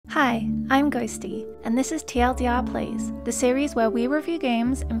Hi, I'm Ghosty, and this is TLDR Plays, the series where we review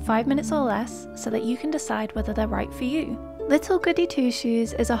games in 5 minutes or less so that you can decide whether they're right for you. Little Goody Two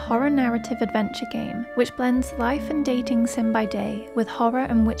Shoes is a horror narrative adventure game which blends life and dating sim by day with horror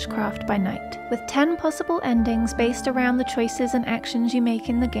and witchcraft by night. With 10 possible endings based around the choices and actions you make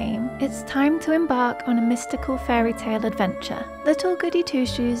in the game, it's time to embark on a mystical fairy tale adventure. Little Goody Two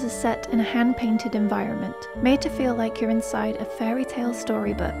Shoes is set in a hand-painted environment, made to feel like you're inside a fairy tale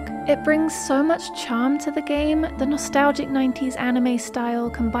storybook. It brings so much charm to the game, the nostalgic 90s anime style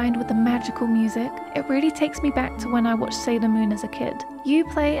combined with the magical music. It really takes me back to when I watched Sailor Moon as a kid. You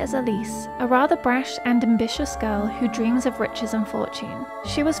play as Elise, a rather brash and ambitious girl who dreams of riches and fortune.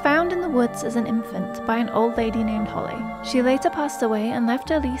 She was found in the woods as an infant by an old lady named Holly. She later passed away and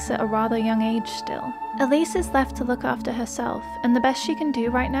left Elise at a rather young age still. Elise is left to look after herself, and the best she can do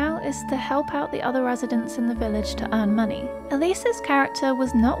right now is to help out the other residents in the village to earn money. Elise's character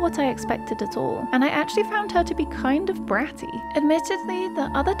was not what I expected at all, and I actually found her to be kind of bratty. Admittedly, the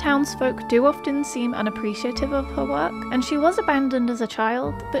other townsfolk do often seem unappreciative of her work, and she was abandoned as a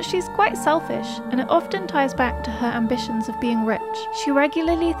child, but she's quite selfish, and it often ties back to her ambitions of being rich. She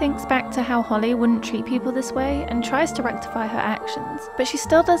regularly thinks back to how Holly wouldn't treat people this way and tries to rectify her actions, but she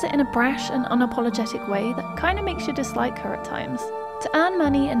still does it in a brash and unapologetic way that kind of makes you dislike her at times. To earn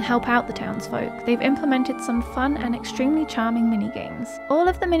money and help out the townsfolk, they've implemented some fun and extremely charming minigames. All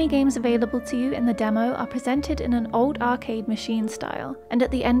of the minigames available to you in the demo are presented in an old arcade machine style, and at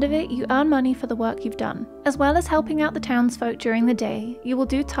the end of it you earn money for the work you've done. As well as helping out the townsfolk during the day, you will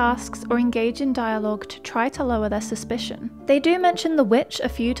do tasks or engage in dialogue to try to lower their suspicion. They do mention the witch a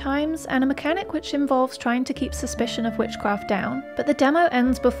few times, and a mechanic which involves trying to keep suspicion of witchcraft down, but the demo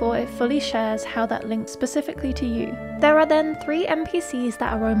ends before it fully shares how that links specifically to you. There are then 3 NPCs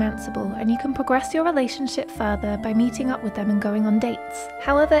that are romanceable, and you can progress your relationship further by meeting up with them and going on dates.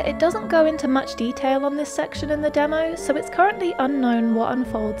 However, it doesn't go into much detail on this section in the demo, so it's currently unknown what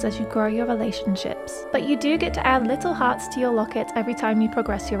unfolds as you grow your relationships. But you do get to add little hearts to your locket every time you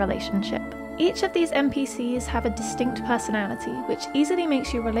progress your relationship. Each of these NPCs have a distinct personality, which easily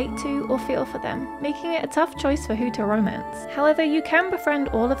makes you relate to or feel for them, making it a tough choice for who to romance. However, you can befriend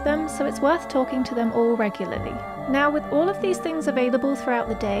all of them, so it's worth talking to them all regularly. Now, with all of these things available throughout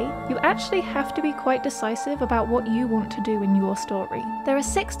the day, you actually have to be quite decisive about what you want to do in your story. There are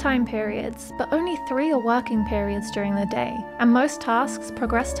 6 time periods, but only 3 are working periods during the day, and most tasks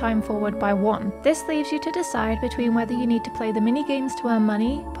progress time forward by 1. This leaves you to decide between whether you need to play the minigames to earn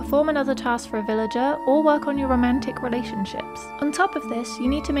money, perform another task for a villager, or work on your romantic relationships. On top of this, you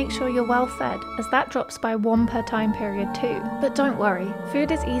need to make sure you're well fed, as that drops by 1 per time period too. But don't worry,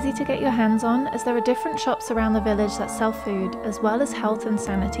 food is easy to get your hands on, as there are different shops around the village that sell food, as well as health and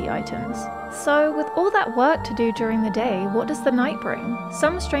sanity items. So, with all that work to do during the day, what does the night bring?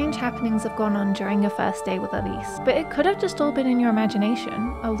 Some strange happenings have gone on during your first day with Elise, but it could have just all been in your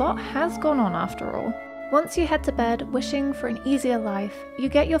imagination. A lot has gone on after all. Once you head to bed, wishing for an easier life, you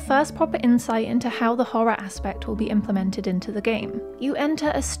get your first proper insight into how the horror aspect will be implemented into the game. You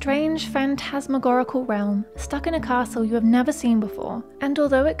enter a strange, phantasmagorical realm, stuck in a castle you have never seen before, and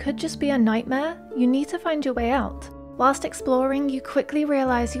although it could just be a nightmare, you need to find your way out. Whilst exploring, you quickly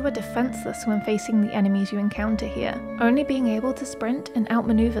realise you are defenceless when facing the enemies you encounter here, only being able to sprint and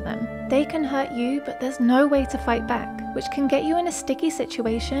outmaneuver them. They can hurt you, but there's no way to fight back, which can get you in a sticky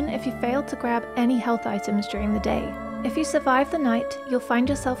situation if you fail to grab any health items during the day. If you survive the night, you'll find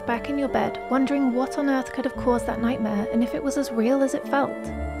yourself back in your bed, wondering what on earth could have caused that nightmare and if it was as real as it felt.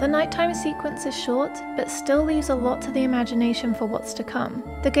 The nighttime sequence is short, but still leaves a lot to the imagination for what's to come.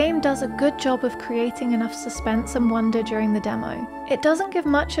 The game does a good job of creating enough suspense and wonder during the demo. It doesn't give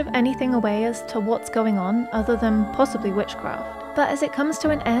much of anything away as to what's going on, other than possibly witchcraft. But as it comes to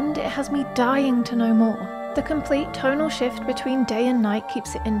an end, it has me dying to know more. The complete tonal shift between day and night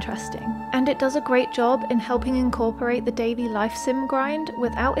keeps it interesting, and it does a great job in helping incorporate the daily life sim grind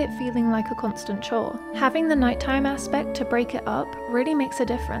without it feeling like a constant chore. Having the nighttime aspect to break it up really makes a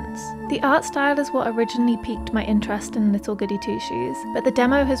difference. The art style is what originally piqued my interest in Little Goody Two Shoes, but the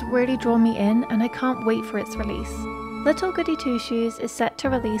demo has really drawn me in and I can't wait for its release. Little Goody Two Shoes is set to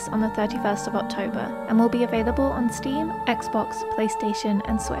release on the 31st of October and will be available on Steam, Xbox, PlayStation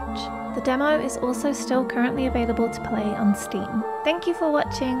and Switch. The demo is also still currently available to play on Steam. Thank you for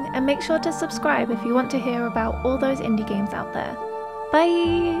watching, and make sure to subscribe if you want to hear about all those indie games out there.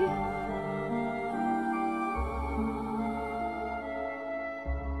 Bye!